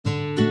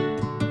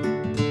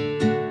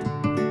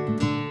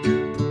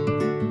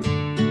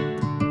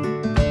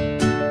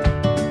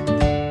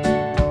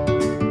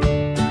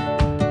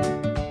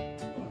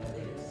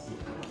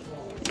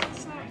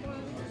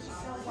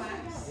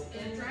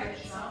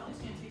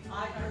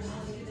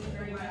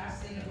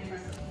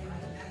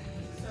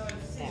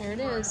There it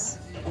is.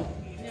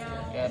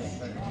 Got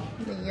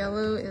it. The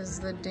yellow is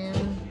the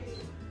dune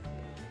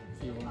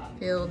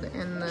field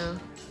and the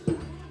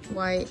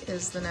white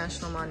is the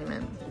national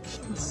monument.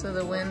 So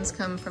the winds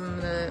come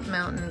from the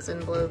mountains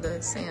and blow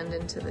the sand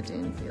into the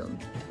dune field.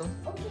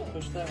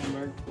 Push that one,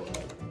 Bird.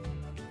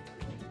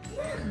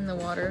 And the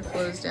water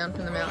flows down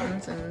from the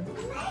mountains and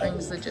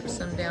brings the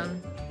gypsum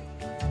down.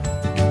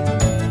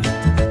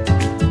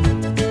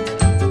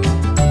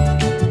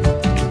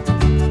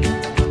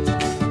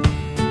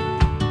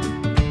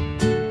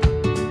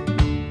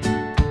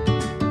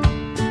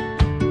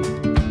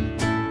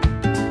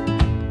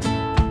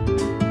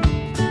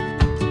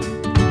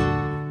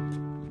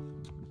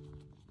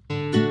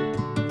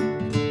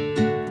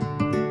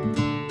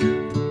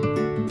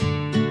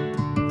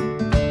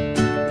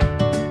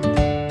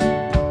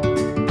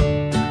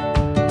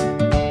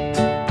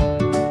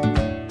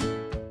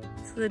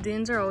 The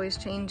dunes are always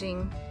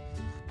changing,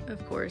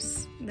 of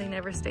course. They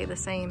never stay the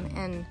same.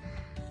 And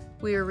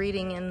we were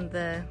reading in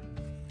the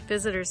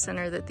visitor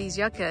center that these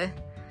yucca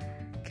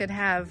could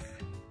have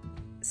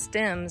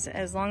stems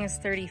as long as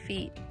 30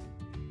 feet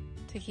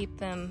to keep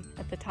them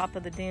at the top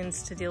of the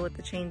dunes to deal with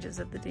the changes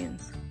of the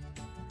dunes.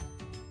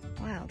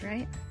 Wild,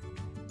 right?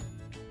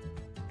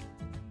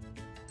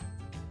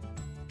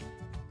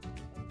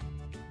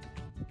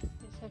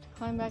 Just have to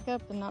climb back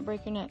up and not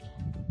break your neck.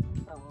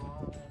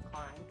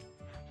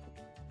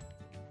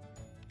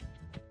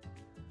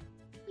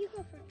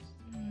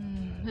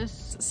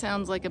 This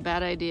sounds like a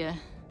bad idea.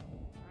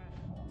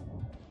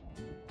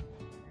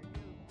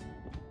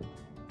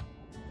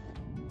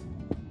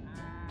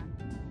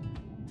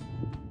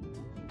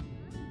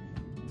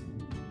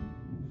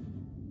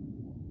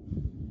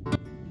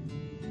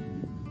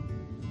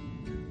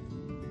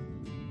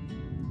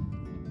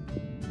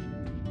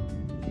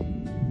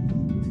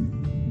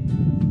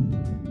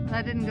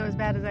 That didn't go as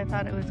bad as I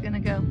thought it was gonna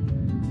go.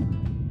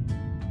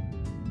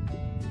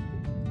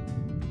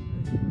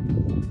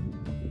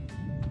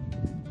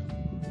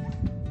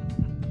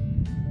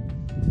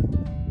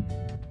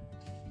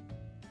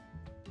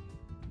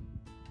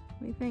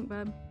 What do you think,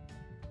 bub?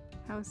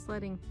 How was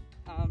sledding?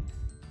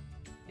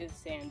 It was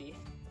sandy.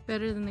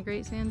 Better than the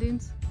Great Sand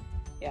Dunes?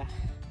 Yeah.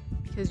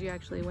 Because you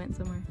actually went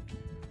somewhere.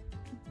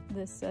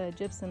 This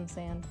gypsum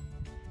sand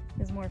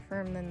is more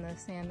firm than the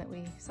sand that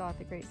we saw at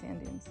the Great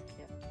Sand Dunes.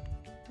 Yeah.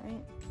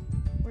 Right?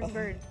 Where's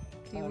Bird?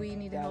 Do we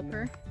need to help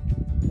her?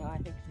 No, I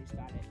think she's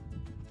got it.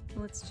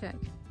 Let's check.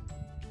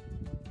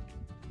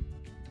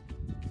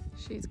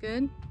 She's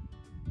good?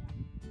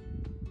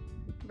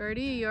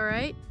 Birdie, are you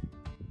alright?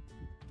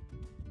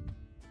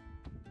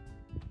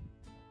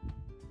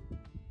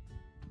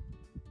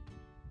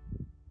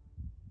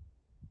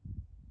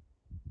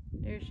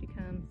 There she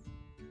comes.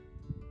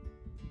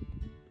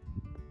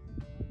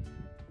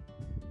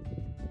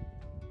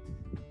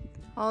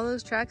 All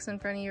those tracks in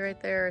front of you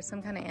right there are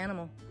some kind of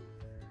animal.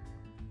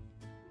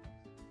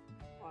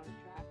 A lot of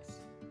tracks.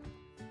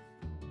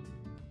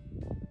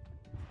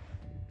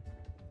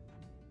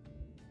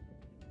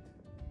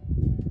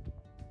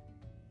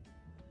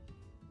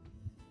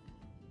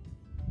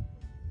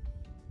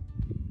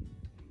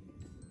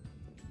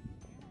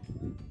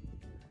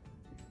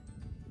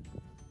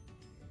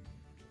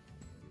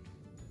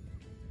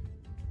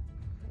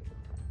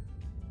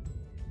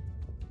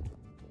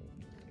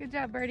 Good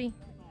job, Birdie.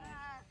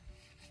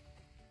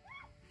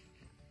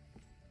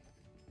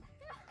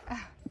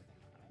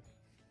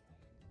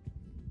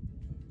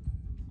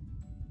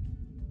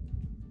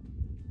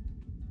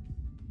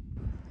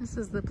 This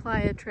is the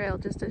Playa Trail,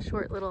 just a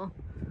short little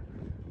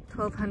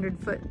 1,200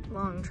 foot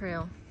long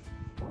trail.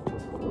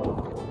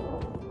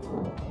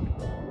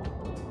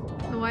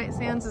 The White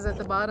Sands is at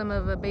the bottom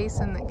of a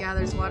basin that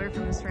gathers water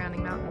from the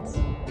surrounding mountains.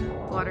 The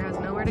water has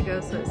nowhere to go,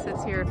 so it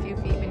sits here a few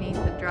feet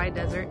beneath the dry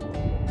desert.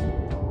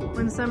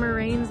 When summer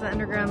rains, the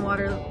underground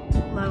water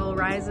level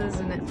rises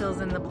and it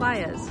fills in the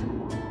playas,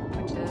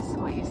 which is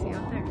what you see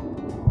out there.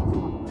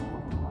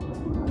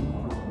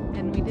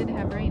 And we did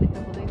have rain a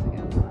couple days ago.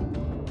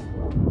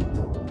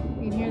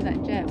 You can hear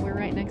that jet. We're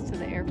right next to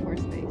the Air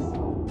Force Base.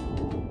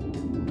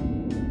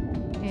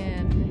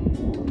 And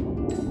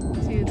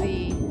to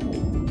the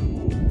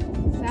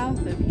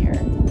south of here,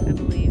 I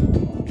believe,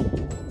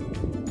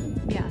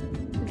 yeah,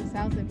 to the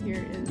south of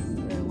here is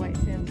the White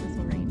Sands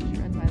Missile Range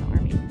run by the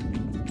Army.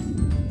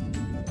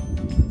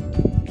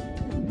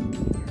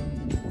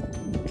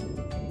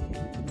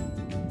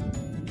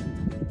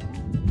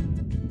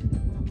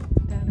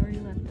 Dad already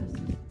left us.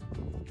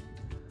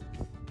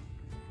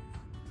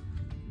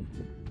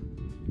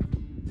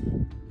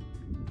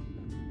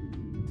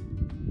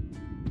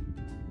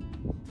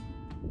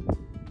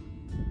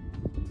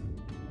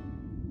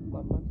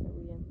 What month are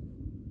we in?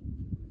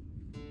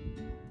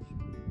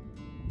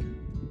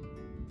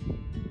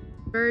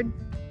 Bird,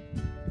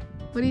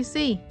 what do you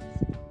see?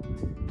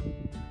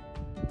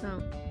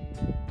 Oh.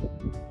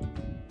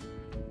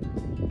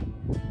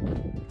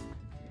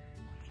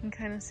 You can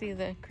kind of see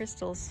the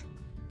crystals